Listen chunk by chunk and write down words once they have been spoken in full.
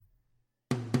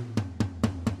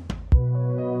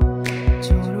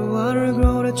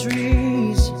the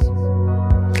trees,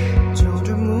 till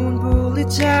the moon pull it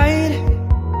tight,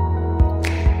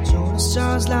 till the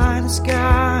stars light the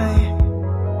sky.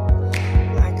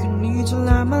 Like I need to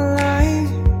light my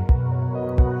life.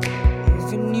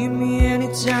 If you need me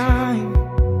anytime,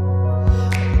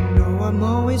 you know I'm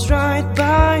always right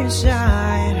by your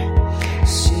side.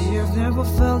 See, I've never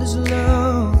felt this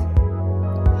love,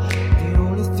 the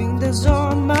only thing that's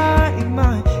on my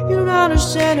mind. You don't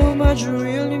understand how much you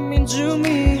really mean to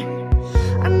me.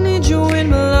 I need you in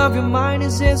my love, your mind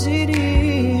is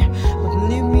hesitating, but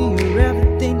believe me, you're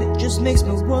everything that just makes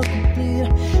my world complete.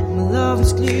 My love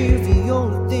is clear, the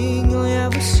only thing you'll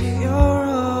ever see. You're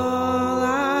all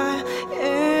I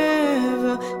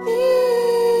ever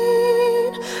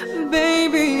need.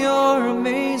 Baby, you're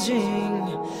amazing.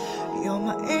 You're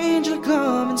my angel,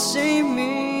 come and save me.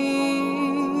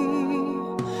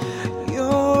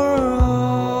 You're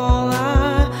all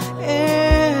I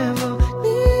ever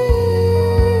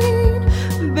need.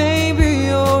 Baby,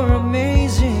 you're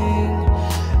amazing.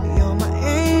 You're my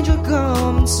angel,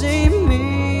 come and save me.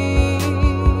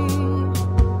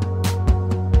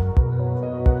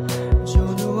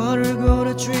 Till the water grow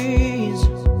the trees,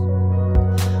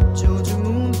 till the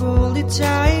moon pull it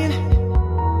tight,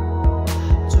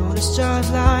 till the stars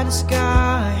light the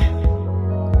sky.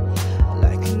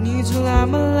 Like I need to light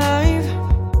my life.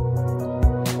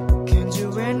 Can do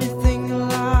anything you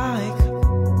like.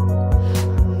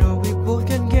 I know we both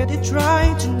can get it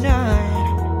right tonight.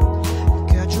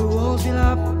 You got your walls built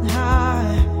up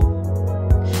high.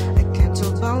 I can't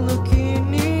tell by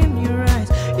looking in your eyes.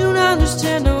 You don't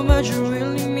understand how much you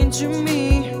really mean to me.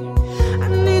 I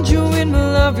need you in my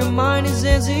love, your mind is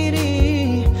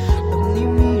hesitating, but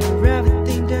believe me, you're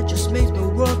everything that just makes my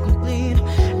world complete.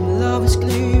 My love is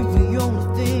clear, the only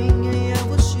thing I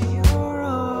ever see. You're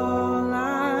all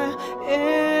I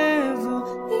ever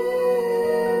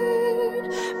need.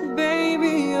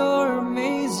 Baby, you're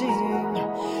amazing.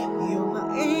 You're my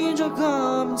angel,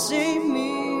 come and save me.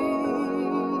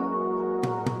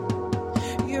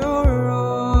 You're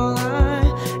all I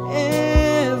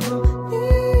ever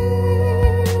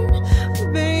need.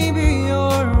 Baby,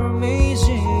 you're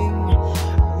amazing.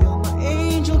 You're my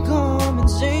angel, come and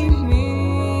save me.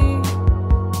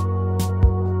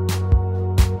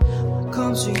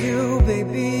 Comes to you,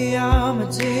 baby, I'm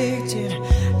addicted.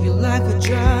 You're like a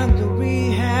drug, the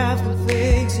rehab can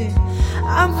fix it.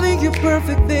 I think you're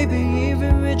perfect, baby,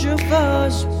 even with your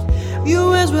flaws.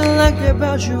 You as well like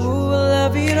about you, I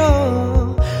love it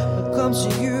all. What comes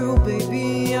to you,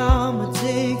 baby, I'm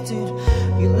addicted.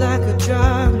 You're like a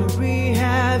drug, no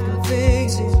rehab can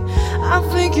fix it. I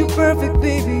think you're perfect,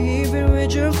 baby, even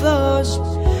with your flaws.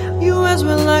 You as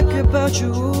well like about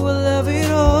you, I love it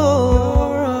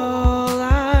all. You're all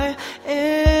I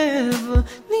ever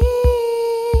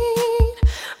need.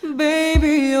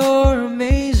 Baby, you're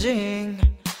amazing.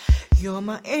 You're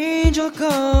my angel,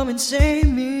 come and save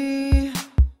me.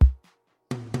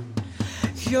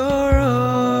 You're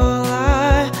all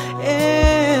I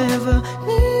ever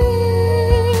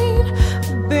need.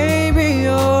 Baby,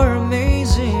 you're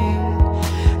amazing.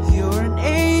 You're an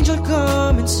angel,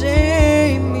 come and save me.